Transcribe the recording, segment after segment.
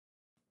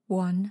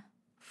1,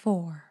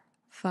 4,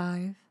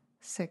 5,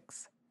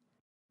 6.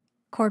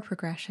 Chord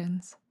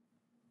progressions.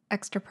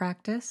 Extra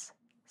practice,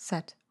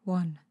 set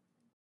 1.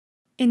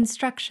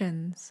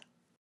 Instructions.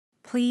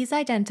 Please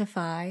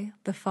identify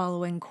the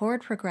following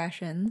chord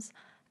progressions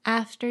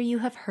after you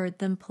have heard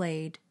them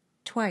played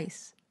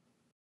twice.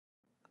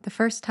 The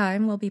first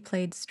time will be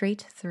played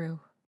straight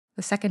through.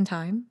 The second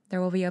time, there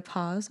will be a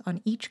pause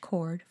on each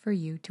chord for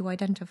you to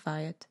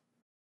identify it.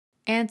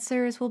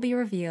 Answers will be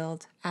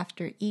revealed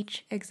after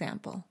each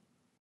example.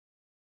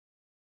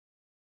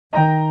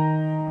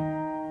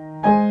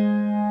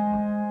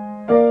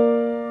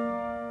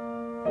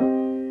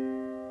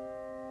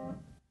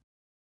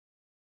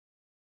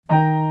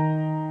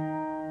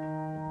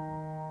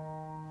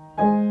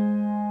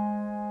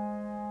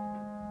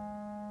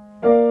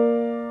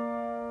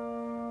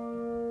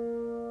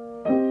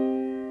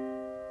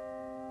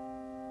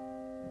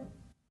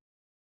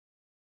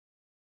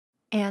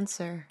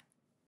 Answer.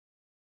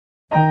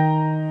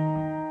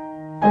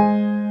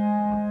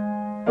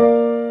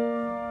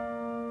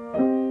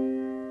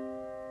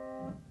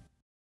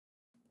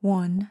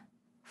 One,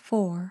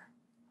 4,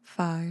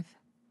 5,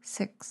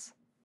 6.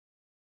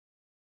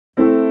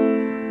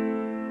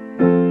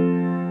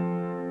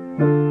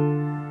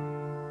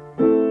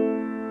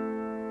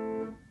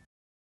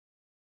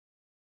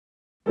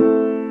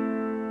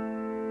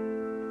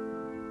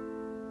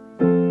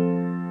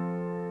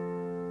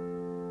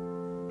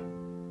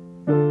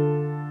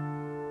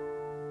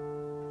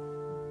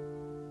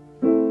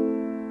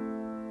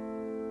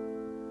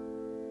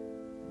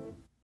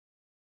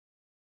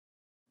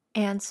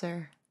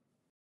 Answer.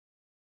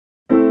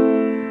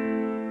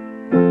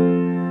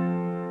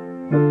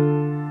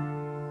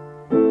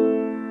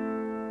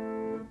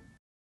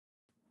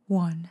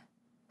 One,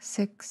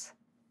 6,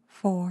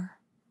 4,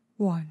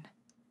 1.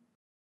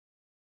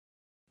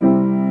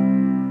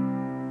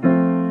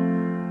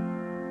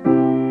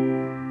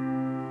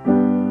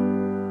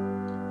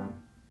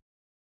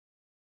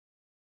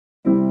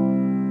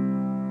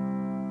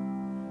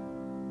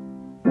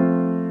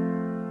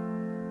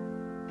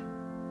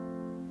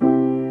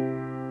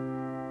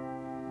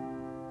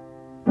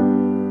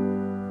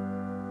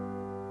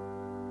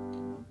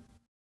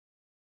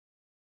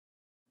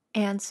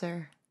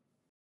 Answer.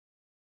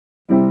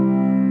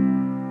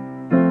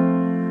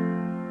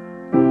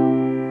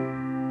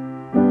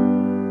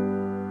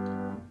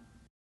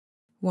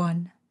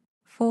 One,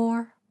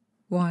 4,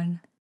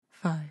 1,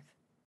 5.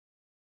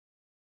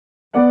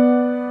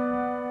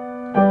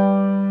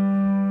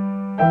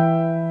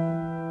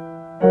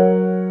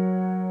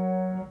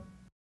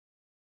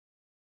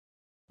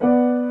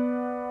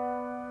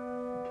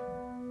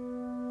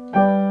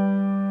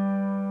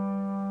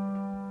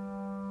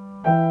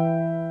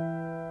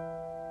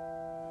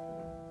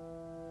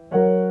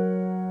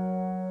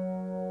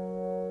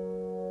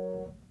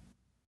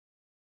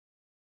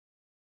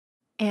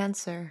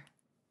 Answer.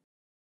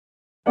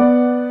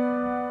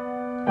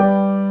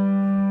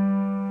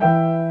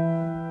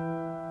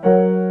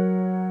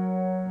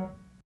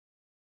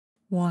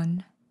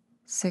 One,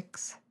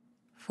 6,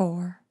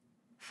 4,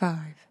 5.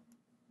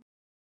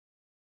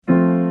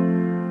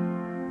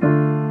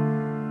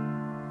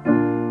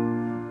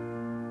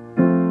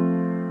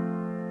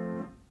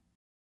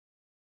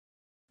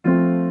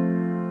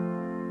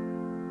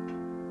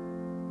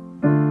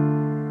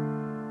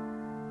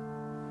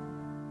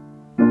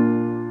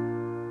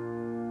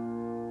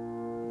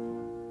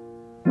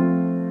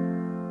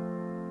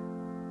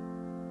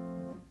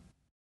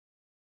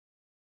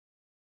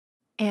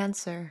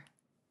 Answer.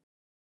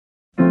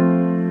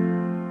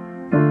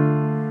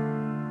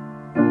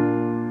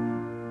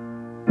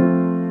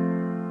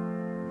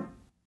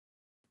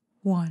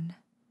 One,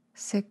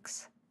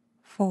 6,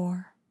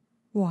 4,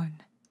 1.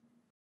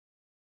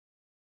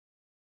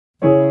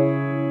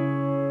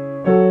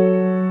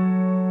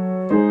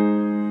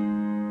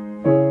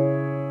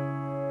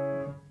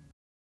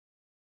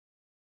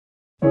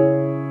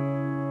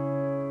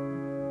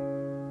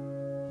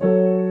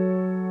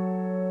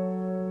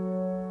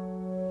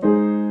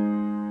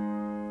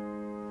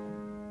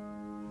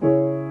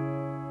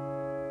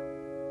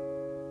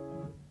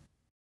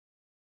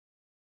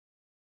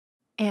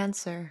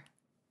 Answer.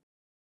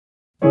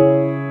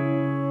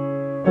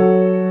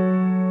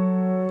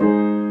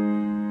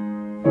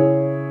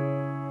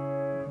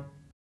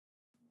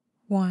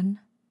 One,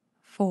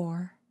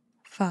 4,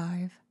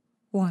 5,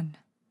 1.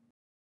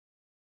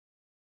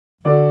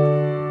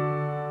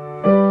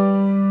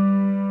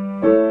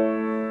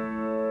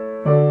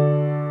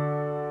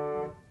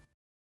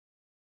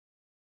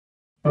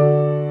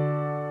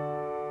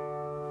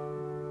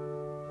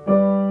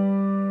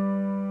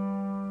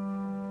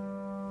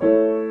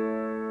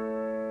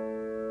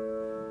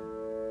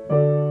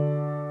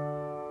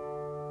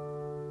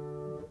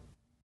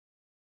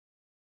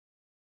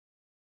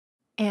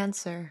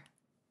 Answer.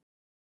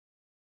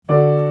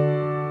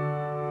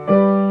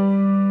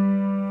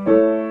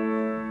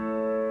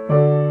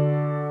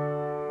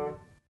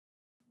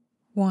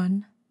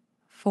 One,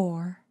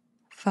 4,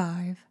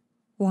 5,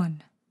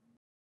 1.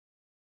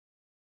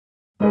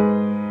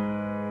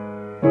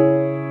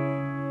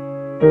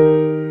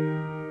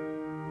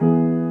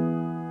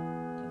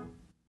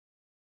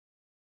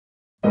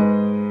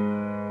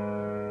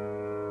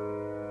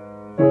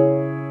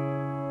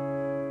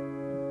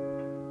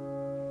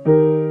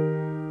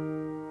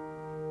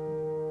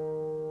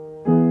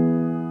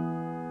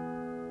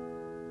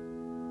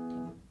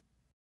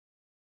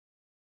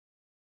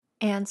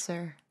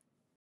 Answer.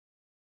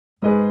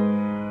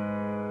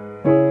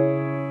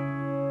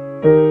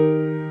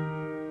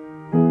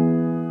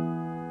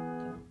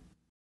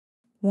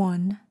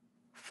 One,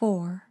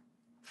 4,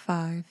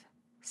 5,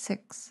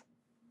 6.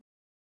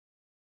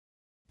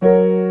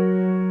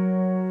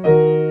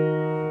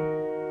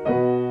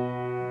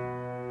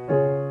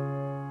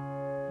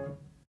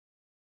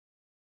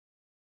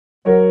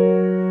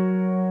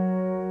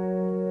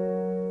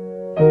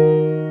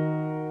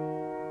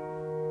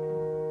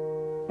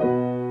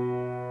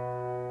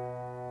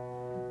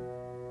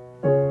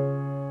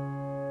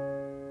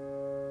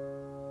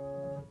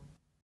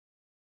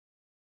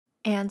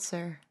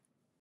 Answer.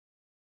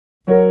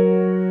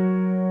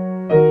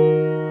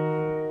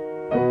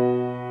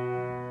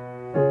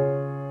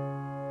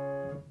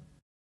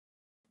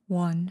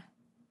 One,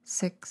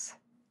 6,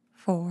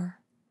 4,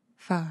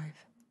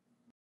 5.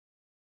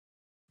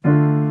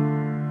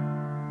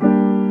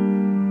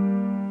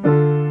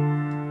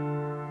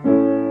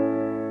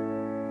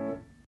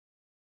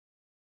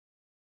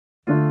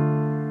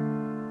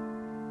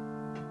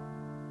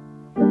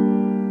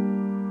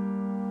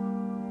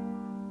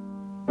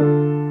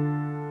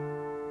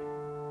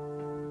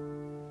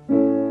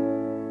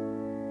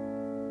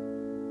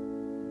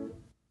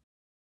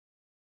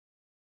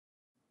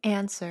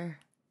 Answer.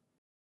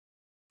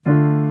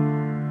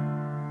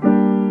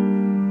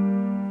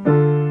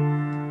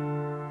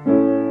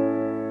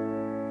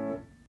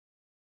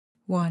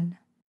 One,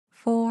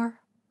 4,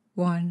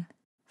 1,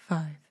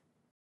 5.